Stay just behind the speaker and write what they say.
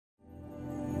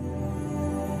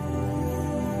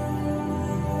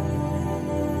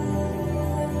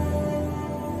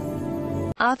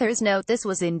Authors note this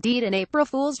was indeed an April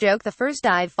Fool's joke, the first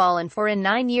I've fallen for in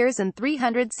 9 years and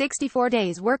 364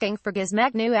 days working for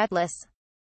GizmagNew Atlas.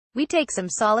 We take some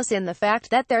solace in the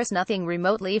fact that there's nothing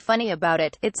remotely funny about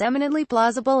it. It's eminently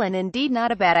plausible and indeed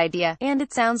not a bad idea, and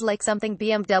it sounds like something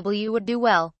BMW would do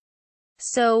well.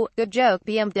 So, good joke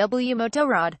BMW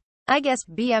Motorrad. I guess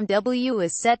BMW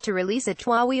is set to release a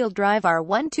two-wheel drive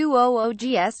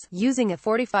r1200gs, using a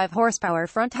 45 horsepower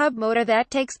front hub motor that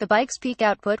takes the bike's peak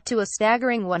output to a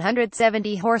staggering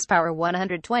 170 horsepower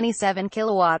 127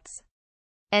 kilowatts.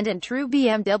 And in true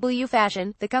BMW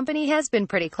fashion, the company has been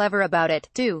pretty clever about it,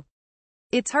 too.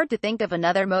 It's hard to think of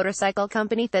another motorcycle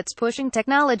company that's pushing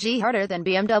technology harder than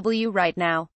BMW right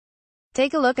now.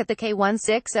 Take a look at the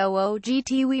K1600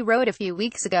 GT we rode a few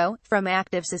weeks ago. From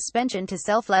active suspension to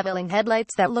self-leveling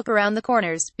headlights that look around the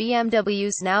corners,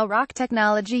 BMWs now rock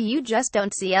technology you just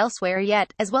don't see elsewhere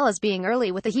yet, as well as being early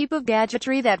with a heap of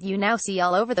gadgetry that you now see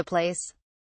all over the place.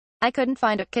 I couldn't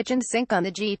find a kitchen sink on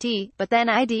the GT, but then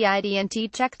I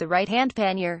didn't check the right-hand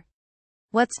pannier.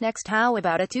 What's next? How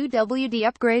about a 2WD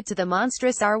upgrade to the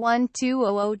monstrous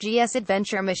r1200gs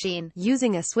adventure machine,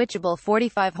 using a switchable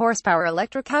 45 horsepower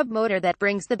electric hub motor that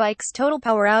brings the bike's total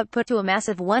power output to a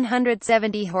massive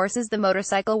 170 horses. The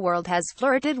motorcycle world has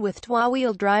flirted with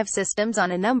two-wheel drive systems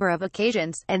on a number of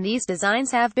occasions, and these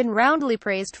designs have been roundly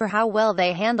praised for how well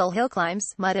they handle hill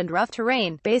climbs, mud and rough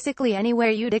terrain, basically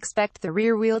anywhere you'd expect the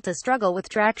rear wheel to struggle with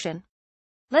traction.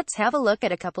 Let's have a look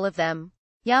at a couple of them.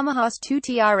 Yamaha's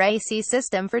 2TRAC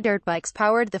system for dirt bikes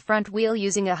powered the front wheel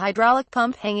using a hydraulic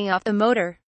pump hanging off the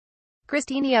motor.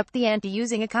 Christini upped the ante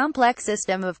using a complex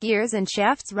system of gears and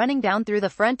shafts running down through the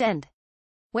front end.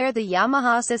 Where the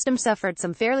Yamaha system suffered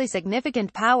some fairly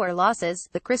significant power losses,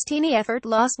 the Christini effort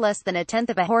lost less than a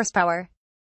tenth of a horsepower.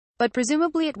 But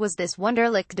presumably it was this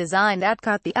Wunderlich design that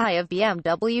caught the eye of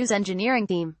BMW's engineering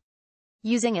team.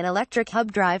 Using an electric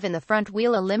hub drive in the front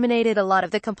wheel eliminated a lot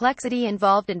of the complexity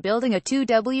involved in building a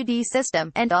 2WD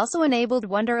system, and also enabled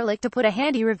Wunderlich to put a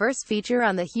handy reverse feature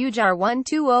on the huge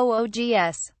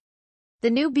r1200gs. The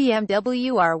new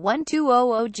BMW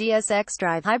r1200gs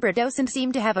X-Drive Hybrid doesn't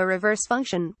seem to have a reverse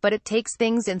function, but it takes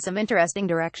things in some interesting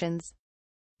directions.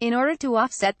 In order to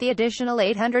offset the additional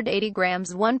 880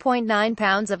 grams 1.9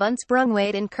 pounds of unsprung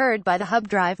weight incurred by the hub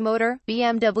drive motor,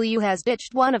 BMW has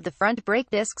ditched one of the front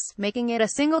brake discs, making it a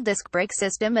single-disc brake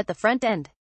system at the front end.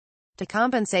 To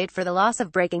compensate for the loss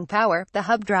of braking power, the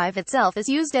hub drive itself is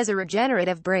used as a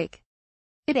regenerative brake.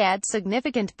 It adds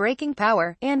significant braking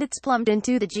power, and it's plumbed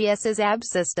into the GS's ABS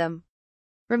system.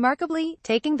 Remarkably,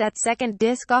 taking that second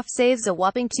disc off saves a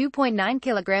whopping 2.9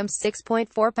 kilograms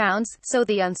 6.4 pounds, so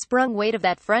the unsprung weight of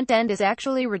that front end is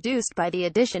actually reduced by the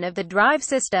addition of the drive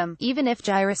system, even if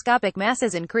gyroscopic mass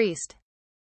is increased.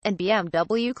 And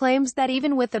BMW claims that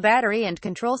even with the battery and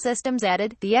control systems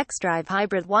added, the X-Drive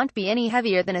Hybrid won't be any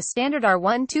heavier than a standard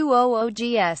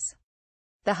r1200gs.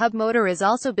 The hub motor is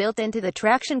also built into the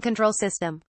traction control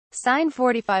system.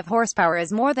 45 horsepower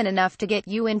is more than enough to get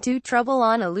you into trouble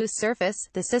on a loose surface.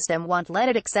 The system won't let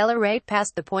it accelerate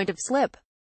past the point of slip.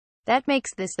 That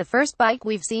makes this the first bike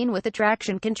we've seen with a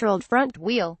traction-controlled front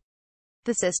wheel.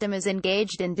 The system is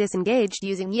engaged and disengaged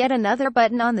using yet another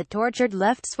button on the tortured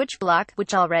left switch block,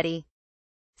 which already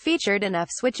featured enough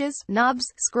switches, knobs,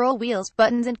 scroll wheels,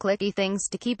 buttons and clicky things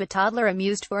to keep a toddler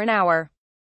amused for an hour.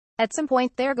 At some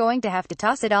point they're going to have to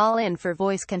toss it all in for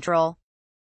voice control.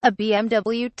 A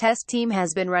BMW test team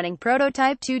has been running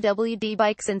prototype 2WD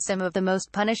bikes in some of the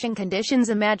most punishing conditions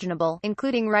imaginable,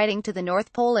 including riding to the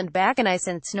North Pole and back in ice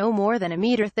and snow more than a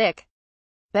meter thick.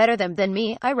 Better them than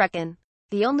me, I reckon.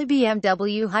 The only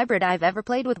BMW hybrid I've ever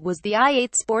played with was the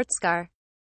i8 sports car.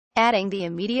 Adding the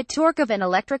immediate torque of an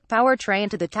electric powertrain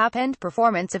to the top-end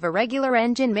performance of a regular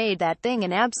engine made that thing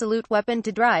an absolute weapon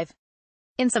to drive.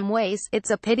 In some ways, it's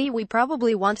a pity we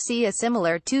probably won't see a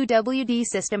similar 2WD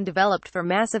system developed for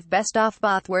massive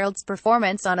best-of-both-worlds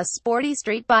performance on a sporty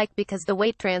street bike, because the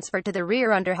weight transfer to the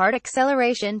rear under hard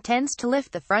acceleration tends to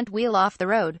lift the front wheel off the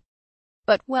road.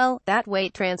 But, well, that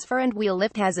weight transfer and wheel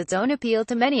lift has its own appeal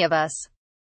to many of us.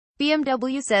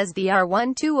 BMW says the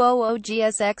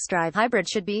r1200gs X-Drive Hybrid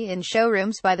should be in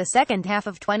showrooms by the second half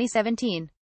of 2017.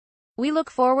 We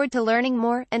look forward to learning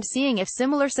more, and seeing if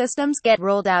similar systems get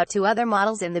rolled out to other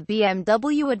models in the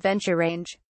BMW Adventure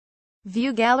range.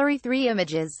 View Gallery 3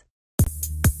 images.